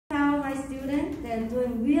they're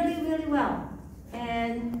doing really, really well.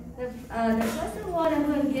 And the first award I'm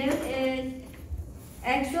going to give is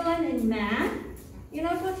Excellent in Math. You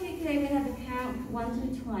know, for TK, we have to count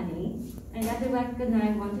 1 to 20, and you have to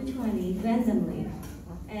recognize 1 to 20 randomly.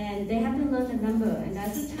 And they have to learn the number, and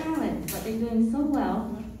that's a challenge, but they're doing so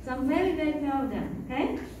well. So I'm very, very proud of them,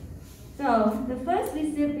 okay? So the first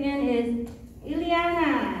recipient is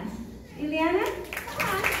Ileana. Ileana, come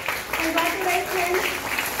on. Congratulations.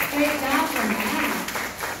 Great job for math.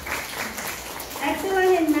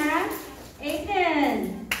 Excellent in math,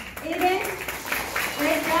 Aiden. Aiden,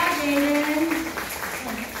 great job, Aiden.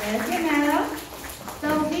 There's your medal.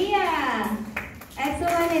 Sophia,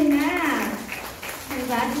 excellent in math.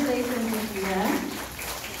 Congratulations, Sophia.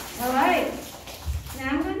 All right. Now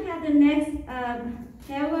I'm going to have the next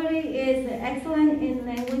category is the excellent in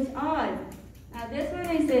language art. Now this one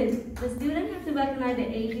is the student has to recognize the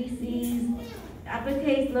ABCs,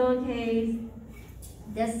 uppercase, lowercase,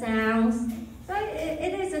 the sounds. So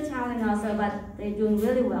it is a challenge also, but they're doing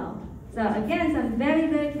really well. So again, so I'm very,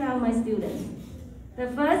 very proud of my students. The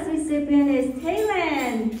first recipient is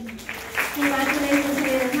Taylor. Congratulations,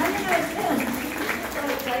 Taylor. How do you know it's good? So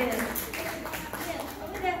excited.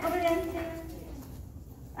 Yeah, over there, Taylor.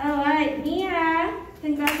 All right, Mia.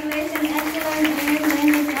 Congratulations, excellent in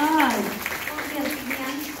language arts. Yes,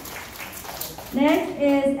 Mia. Next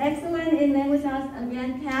is excellent in language arts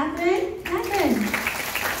again, Catherine. Catherine.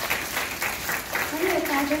 Come here,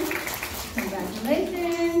 Catherine.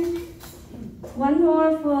 Congratulations. One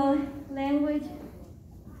more for language.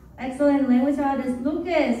 Excellent language art is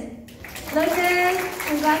Lucas. Lucas,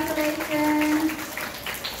 congratulations.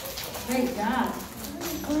 Great job.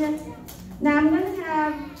 Okay. Now I'm going to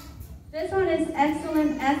have, this one is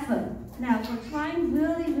excellent effort. Now for trying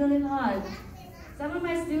really, really hard. Some of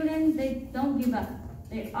my students, they don't give up.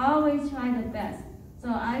 They always try the best. So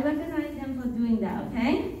I recognize them for doing that,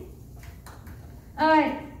 okay? All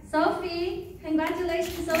right, Sophie,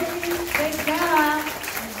 congratulations, Sophie. Great job.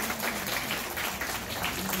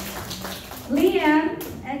 Liam,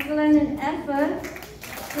 excellent in effort.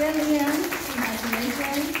 Dear Liam,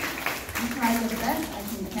 congratulations. You tried your best, I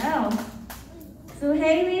can tell. So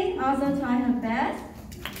Haley also tried her best.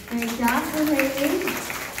 Great job, so Haley.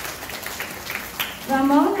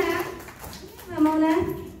 Ramona,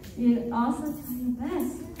 you also tried your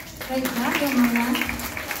best. Great job, Ramona.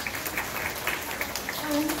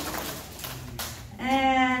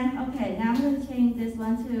 And okay, now I'm going to change this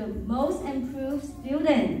one to most improved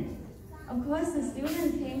student. Of course, the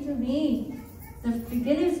students came to me the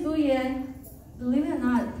beginning of school year, believe it or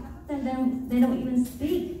not, then they don't even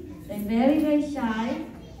speak. They're very, very shy,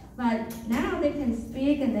 but now they can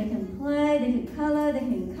speak and they can play, they can color, they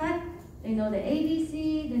can cut, they know the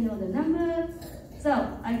ABC, they know the number.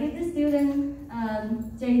 So I give the student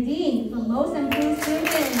Jadine for most improved student.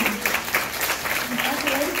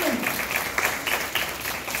 Congratulations.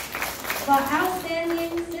 For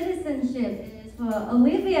outstanding citizenship is for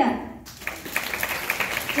Olivia.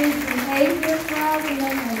 She's behaved herself, you know,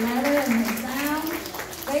 her letter and her sound.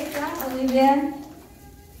 Great job, Olivia.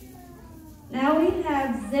 Now we have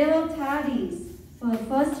 0 tardies for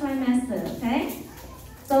first trimester, okay?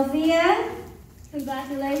 Sophia,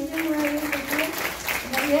 congratulations. Where are you, Sophia?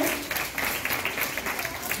 Right here?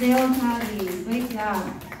 0 tardies. Great job.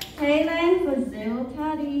 Kaylin for 0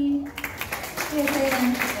 tardies. Here, Kaylin.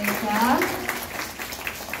 Great job.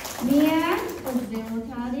 Mia for 0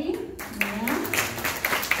 tardy. Mia.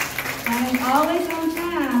 Coming always on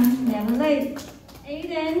time, never late.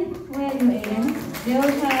 Aiden, where are you, Aiden? 0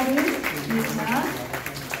 tardy. Good job.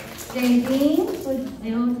 Jadine for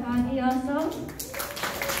 0 tardy also.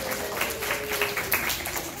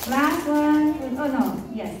 Last one, oh no,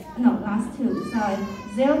 yes, no, last 2, sorry.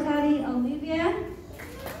 0 tardy, Olivia.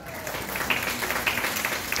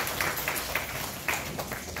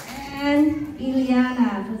 And Ileana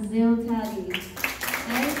for 0 tardy.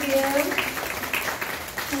 Thank you.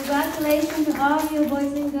 Congratulations to all of you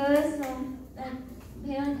boys and girls. So that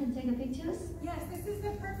parents can take a pictures. Yes, this is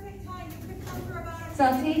the perfect time. You could come for about a So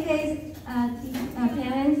TK's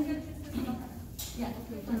parents. Yeah,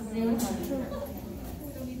 for 0 tardy.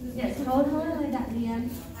 Yes, hold it like that, Liam.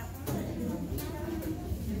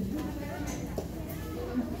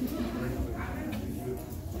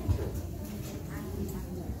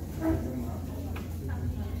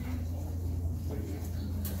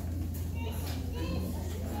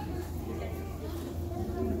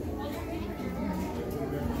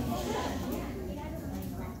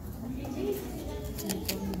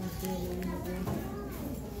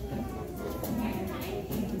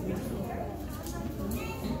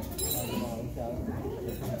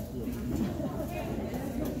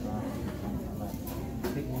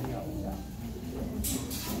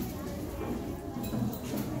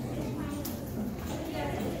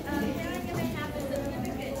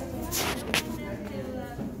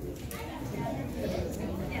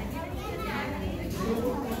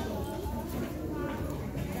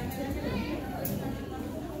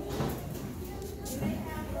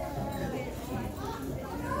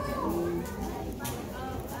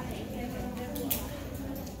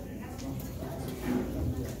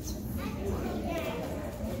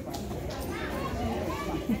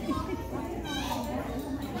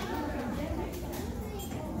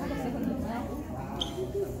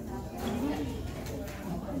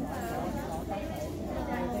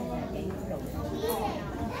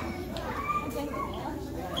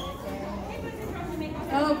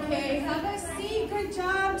 Okay, have a seat. Good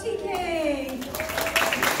job, TK.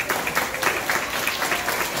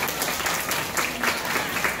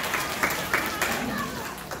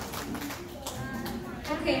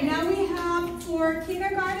 Okay, now we have for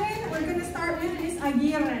kindergarten, we're going to start with Miss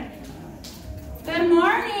Aguirre. Good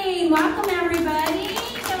morning. Welcome, everybody.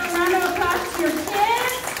 Give a round of applause to your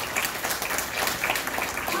kids.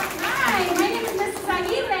 All right. My name is Mrs.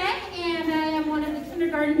 Aguirre, and I am one of the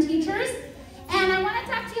kindergarten teachers. And I want to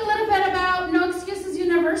talk to you a little bit about No Excuses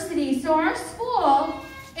University. So our school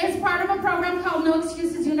is part of a program called No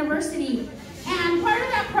Excuses University. And part of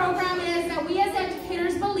that program is that we as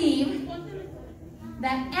educators believe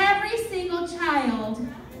that every single child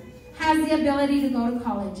has the ability to go to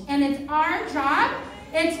college. And it's our job.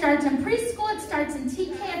 It starts in preschool, it starts in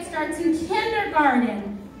TK, it starts in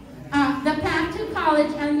kindergarten. The path to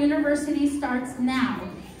college and university starts now.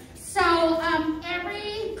 So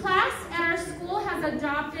every class at our school has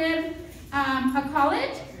adopted a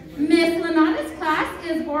college. Miss Lanada's class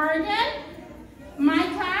is Oregon. My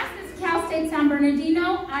class is Cal State San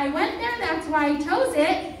Bernardino. I went there, that's why I chose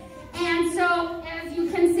it. And so as you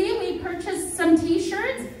can see, we purchased some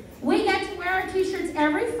t-shirts. We get to wear our t-shirts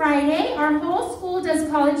every Friday. Our whole school does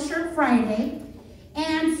College Shirt Friday.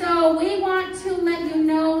 And so we want to let you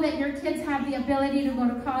know that your kids have the ability to go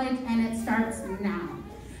to college, and it starts now.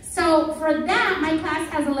 So for that, my class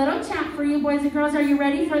has a little chant for you, boys and girls. Are you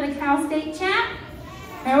ready for the Cal State chant?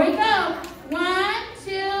 Here we go. 1,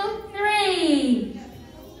 2, 3.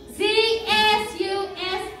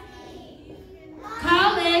 CSUS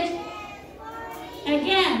College.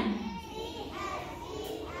 Again.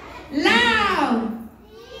 Loud.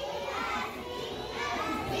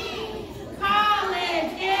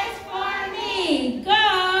 College is for me. Go.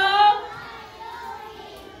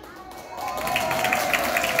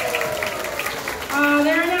 Oh,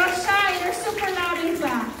 they're a little shy. They're super loud in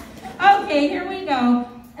class. Okay, here we go.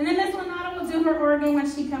 And then Miss Lanada will do her organ when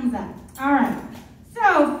she comes up. All right.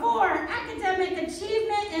 So for academic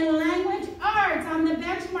achievement in language arts on the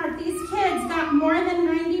benchmark, these kids got more than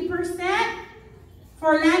 90%.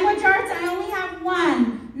 For language arts, I only have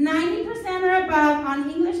one. 90% or above on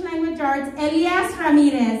English language arts. Elias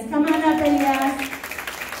Ramirez. Come on up, Elias.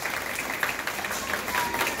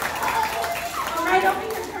 All right, open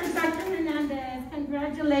your cards, Dr. Hernandez.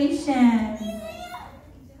 Congratulations.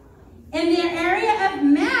 In the area of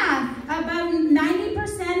math, above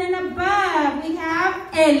 90% and above, we have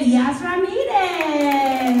Elias Ramirez.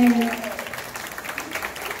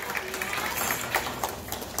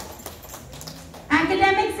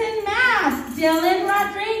 Academics in math, Dylan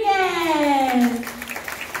Rodriguez.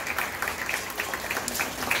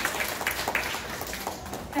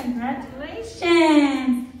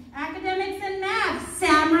 Congratulations. Academics in math,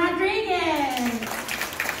 Sam Rodriguez.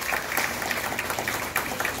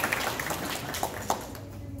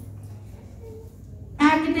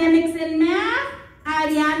 Academics in math,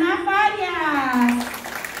 Ariana Farias.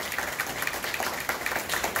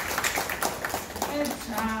 Good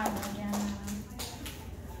job, Ariana.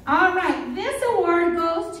 All right, this award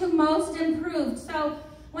goes to Most Improved. So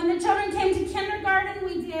when the children came to kindergarten,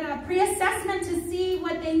 we did a pre-assessment to see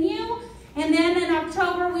what they knew. And then in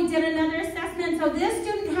October, we did another assessment. So this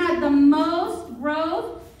student had the most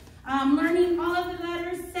growth, learning all of the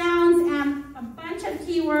letters, sounds, and a bunch of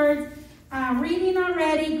keywords. Reading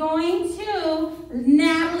already, going to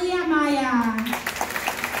Natalie Amaya.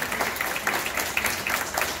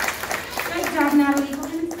 Good job, Natalie. Go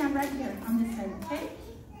ahead and stand right here on this side, okay?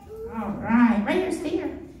 All right, right here, stay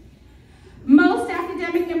here. Most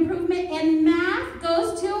academic improvement in math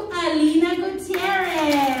goes to Alina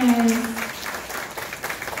Gutierrez.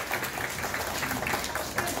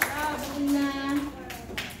 Good job, Alina.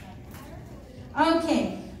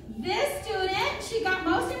 Okay. This student, she got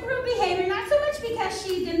most improved behavior, not so much because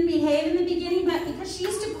she didn't behave in the beginning, but because she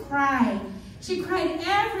used to cry. She cried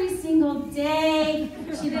every single day.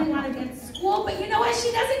 She didn't want to be at school, but you know what?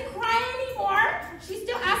 She doesn't cry anymore. She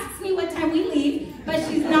still asks me what time we leave, but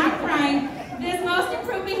she's not crying. This most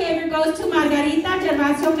improved behavior goes to Margarita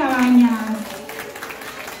Gervasio Cabañas.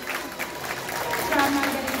 Good job,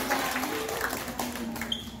 Margarita.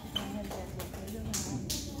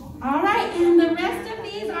 All right, and the rest of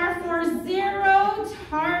these are for zero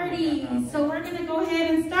tardies. So we're going to go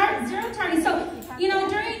ahead and start zero tardies. So, you know,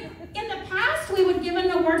 in the past, we would give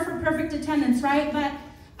an award for perfect attendance, right? But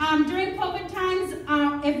during COVID times,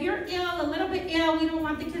 if you're ill, a little bit ill, we don't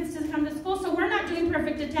want the kids to come to school, so we're not doing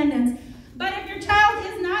perfect attendance. But if your child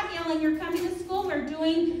is not ill and you're coming to school, we're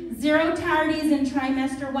doing zero tardies in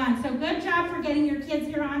trimester 1. So good job for getting your kids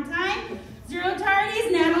here on time. Zero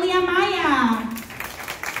tardies, Natalie Amaya.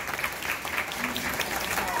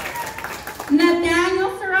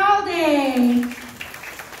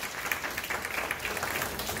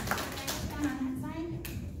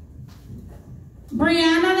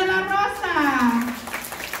 Rosa.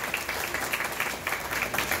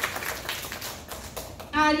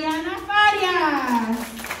 Ariana Farias.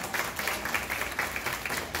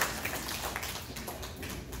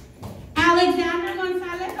 Alexandra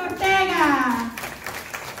González Ortega.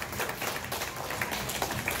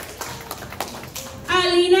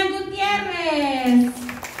 Alina Gutierrez.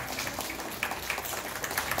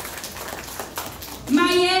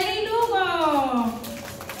 Mayeli Lugo.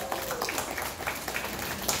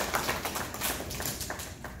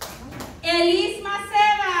 Elis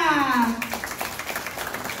Maceda.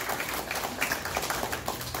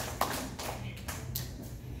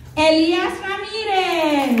 Elías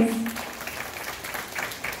Ramírez.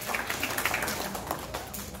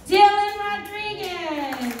 Dylan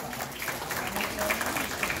Rodriguez.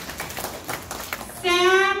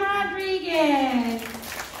 Sam Rodriguez.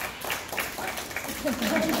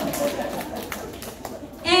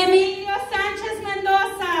 Emilio Sánchez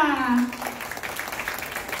Mendoza.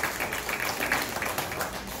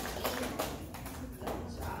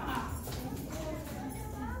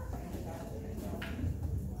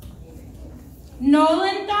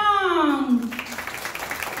 Nolan Dong.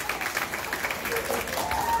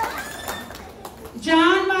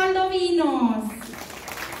 John Valdovinos.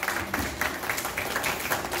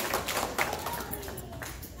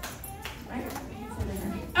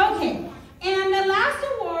 Okay, and the last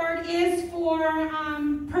award is for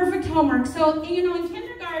perfect homework. So, you know, in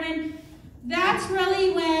kindergarten, that's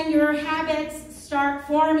really when your habits start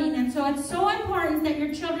forming. And so it's so important that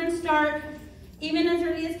your children start, even as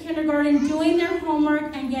early as kindergarten, doing their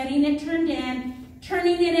homework and getting it turned in,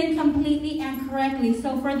 turning it in completely and correctly.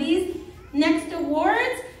 So for these next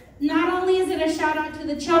awards, not only is it a shout out to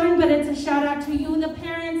the children, but it's a shout out to you, the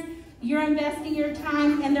parents. You're investing your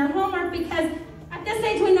time in their homework because at this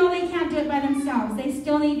age we know they can't do it by themselves. They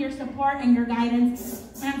still need your support and your guidance.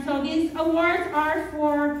 And so these awards are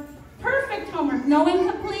for perfect homework, no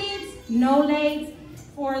incompletes, no lates.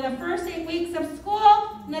 For the first 8 weeks of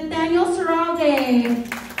school, Nathaniel Seralde.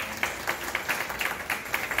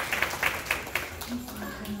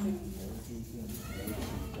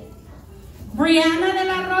 Brianna de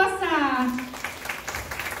la Rosa.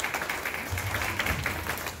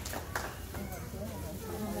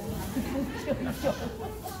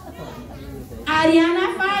 Ariana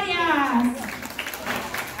Farias.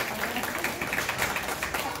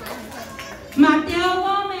 Mateo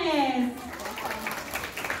Gómez.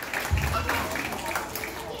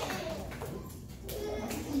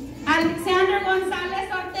 Alexandra González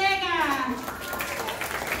Ortega.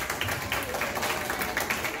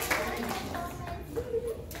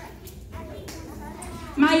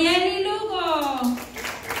 Mayeli Lugo.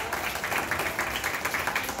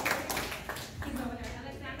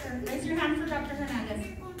 Alexander, raise your hand for Dr. Hernandez.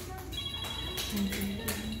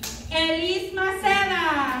 Elis Maceda.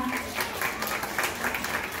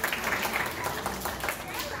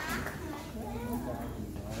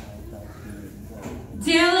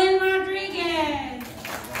 Dylan Rodriguez.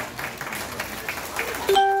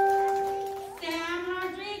 Sam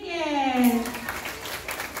Rodriguez.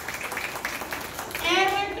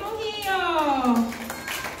 Edwin Trujillo.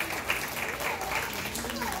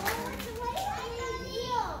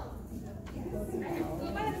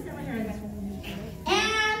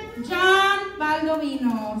 And John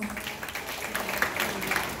Valdovinos.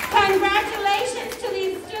 Congratulations to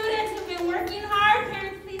these students who've been working hard.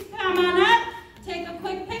 Parents, please come on up. Take a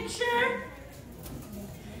quick picture.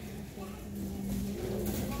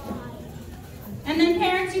 And then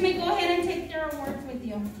parents, you may go ahead and take their awards with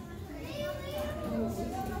you.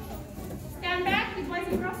 Stand back, you boys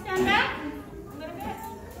and girls, stand back. A little bit.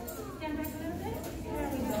 Stand back a little bit. There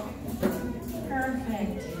we go.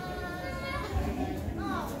 Perfect.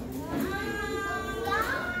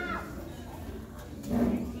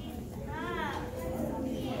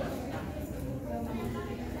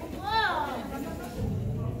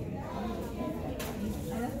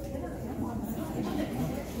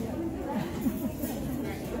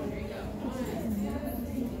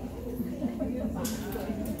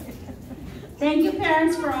 Thank you,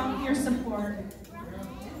 parents, for all of your support.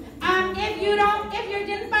 If you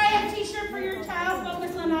didn't buy a t-shirt for your child, both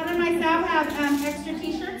Miss Lanada and myself have extra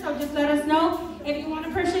t-shirts, so just let us know. If you want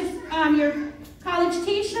to purchase your college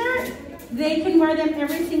t-shirt, they can wear them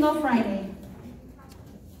every single Friday.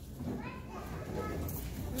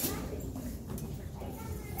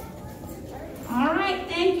 All right,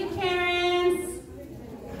 thank you, parents.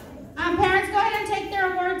 Parents, go ahead and take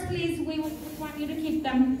their awards, please. We want you to keep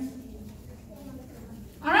them.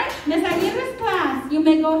 All right, Miss Aguirre's class, you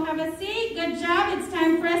may go have a seat. Good job. It's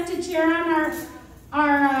time for us to cheer on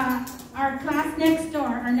our our class next door,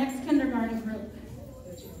 our next kindergarten group.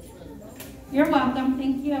 You're welcome,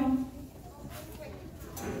 thank you.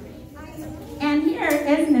 And here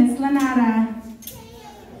is Miss Lanada.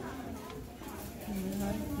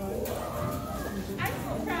 I'm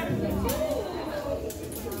so proud of you too.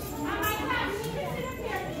 My class, you can sit up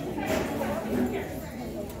here. Sit up here.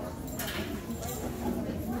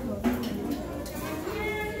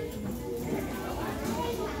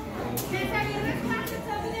 Miss Aguirre's class is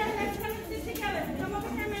over there. Let's come and sit together. Come over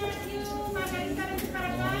here, Matthew, Margarita,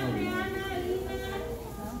 Ricardo, Rihanna, Lina.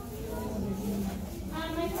 My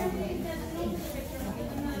birthday is at the picture.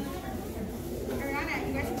 Ariana,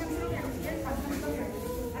 you guys can come sit over here. Here's come over here.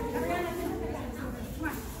 Ariana, come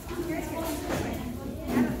on. Here's here.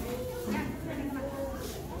 Yeah, come on.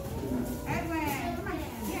 Edwin, come on.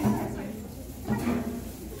 Yeah, this way. Come on.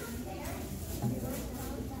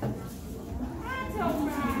 That's all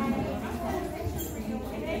right. I'm going to picture for you,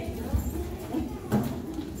 okay?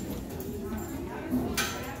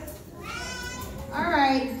 All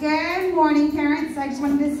right, good morning, parents. I just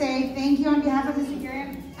wanted to say thank you on behalf of Mr. Keri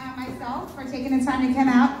and myself for taking the time to come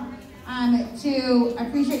out to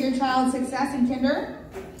appreciate your child's success in kinder.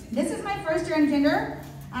 This is my first year in kinder.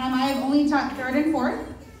 I have only taught third and fourth.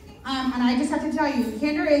 And I just have to tell you,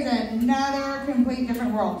 kinder is another complete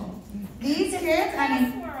different world. These kids, I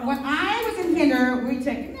mean, when I was in kinder, we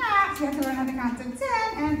took naps, we had to learn how to count to 10,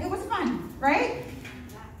 and it was fun, right?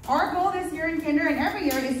 Our goal this year in kinder and every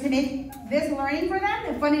year is to make this learning for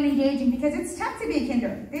them fun and engaging, because it's tough to be a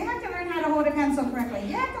kinder. They have to learn how to hold a pencil correctly.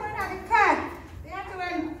 They have to learn how to cut. They have to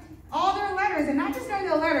learn all their letters, and not just knowing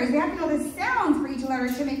the letters, they have to know the sounds for each letter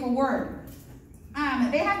to make a word.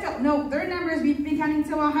 They have to know their numbers. We've been counting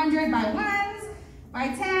to 100 by ones, by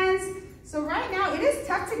tens. So right now, it is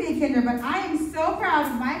tough to be a kinder, but I am so proud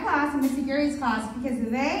of my class and Mr. Gary's class, because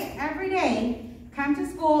they, every day, come to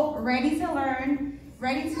school ready to learn,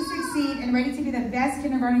 ready to succeed, and ready to be the best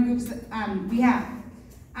kindergarten groups we have.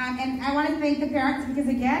 And I want to thank the parents, because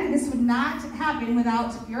again, this would not happen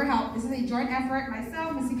without your help. This is a joint effort,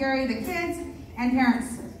 myself, Mr. Gary, the kids, and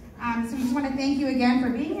parents. So we just want to thank you again for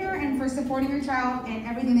being here and for supporting your child and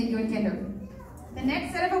everything they do in kinder. The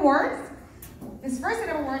next set of awards, this first set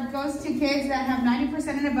of awards goes to kids that have 90%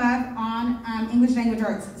 and above on English language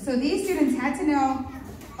arts. So these students had to know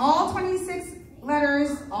all 26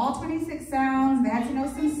 letters, all 26 sounds. They had to know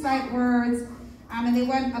some sight words, and they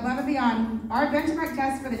went above and beyond. Our benchmark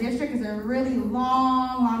test for the district is a really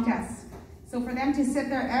long test. So for them to sit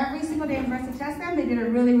there every single day and for us to test them, they did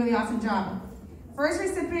a really awesome job. First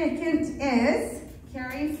recipient is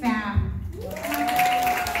Keri Pham.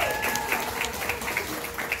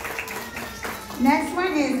 Next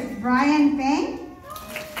one is Brian Fang.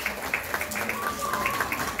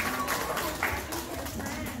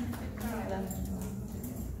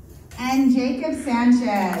 And Jacob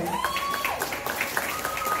Sanchez.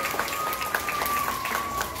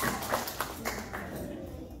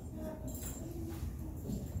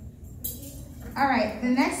 All right, the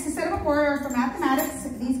next set of awards are for mathematics.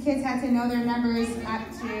 These kids had to know their numbers up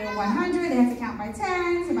to 100. They had to count by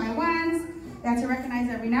 10s and by 1s. They had to recognize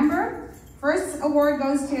every number. First award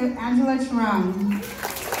goes to Angela Trung.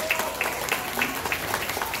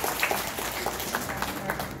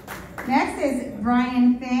 Next is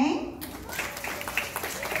Brian Fang.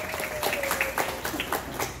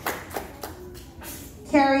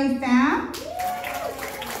 Keri Pham.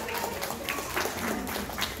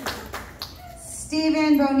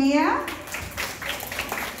 Stephen Bonilla.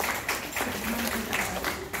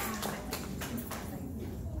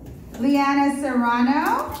 Liana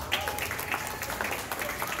Serrano.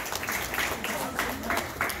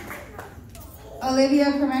 Olivia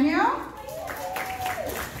Carreño.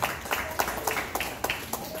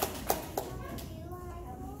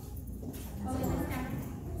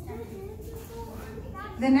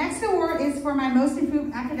 The next award is for my most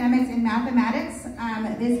improved academics in mathematics.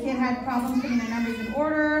 This kid had problems putting the numbers in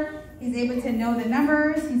order. He's able to know the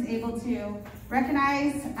numbers. He's able to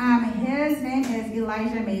recognize. His name is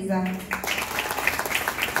Elijah Meza.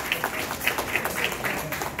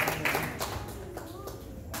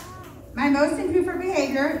 My most improved for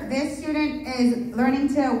behavior. This student is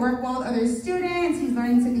learning to work well with other students. He's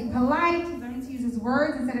learning to be polite. He's learning to use his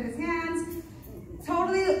words instead of his hands.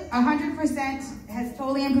 Totally, 100% has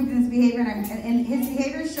totally improved in his behavior, and his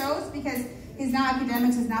behavior shows because his now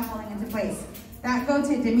academics is now falling into place. That go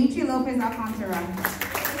to Dimitri Lopez Alcantara.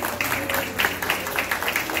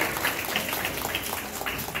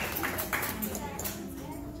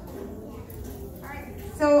 All right,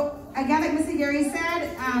 so again, like Mr. Gary said,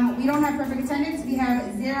 we don't have perfect attendance. We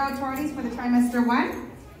have 0 tardies for the trimester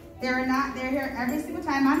 1. They're here every single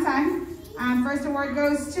time on time. First award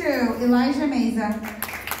goes to Elijah Meza.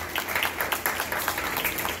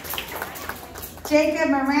 Jacob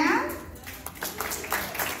Moran.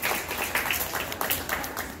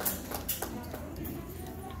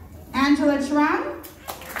 Angela Trung.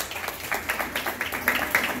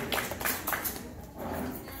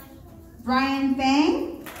 Brian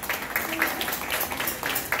Fang.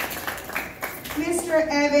 Mr.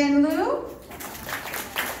 Evan Liu.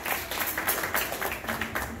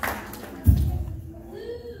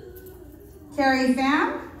 Keri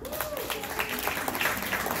Pham.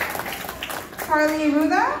 Carly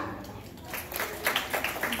Ruda.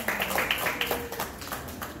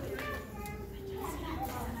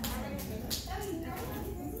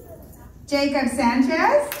 Jacob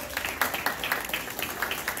Sanchez.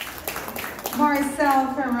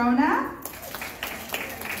 Marcel Corona.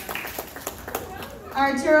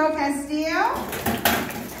 Arturo Castillo.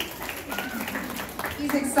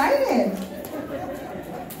 He's excited.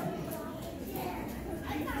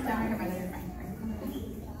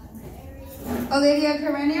 Olivia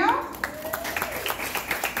Carreño.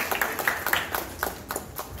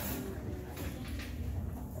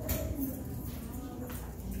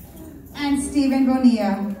 And Stephen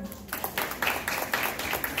Bonilla.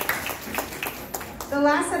 The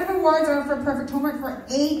last set of awards are for perfect homework for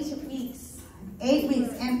 8 weeks. 8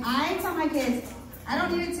 weeks. And I tell my kids, I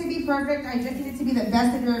don't need it to be perfect, I just need it to be the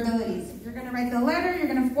best of your abilities. You're gonna write the letter, you're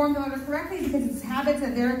gonna form the letter correctly because it's habits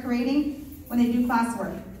that they're creating when they do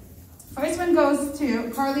classwork. First one goes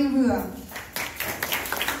to Carly Rua.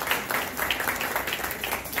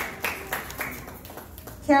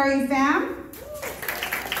 Keri Pham.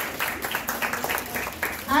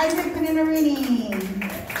 Isaac Paninarini.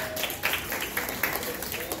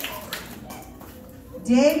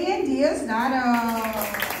 Davian Diosdado.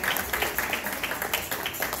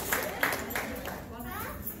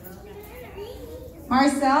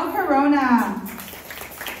 Marcel Corona.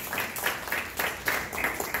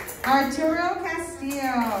 Arturo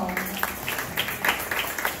Castillo.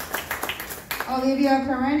 Olivia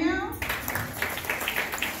Carreño.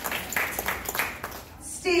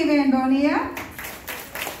 Stephen Bonilla.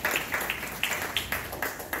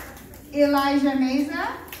 Elijah Meza.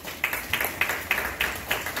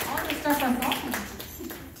 All the stuff are falling.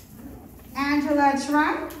 Angela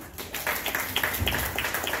Trump.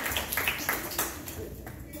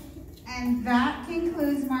 And that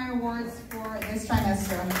concludes my awards for this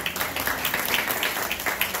trimester.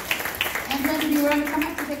 And friends, if you want to come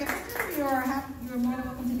up to take a picture, you're more than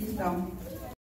welcome to do so.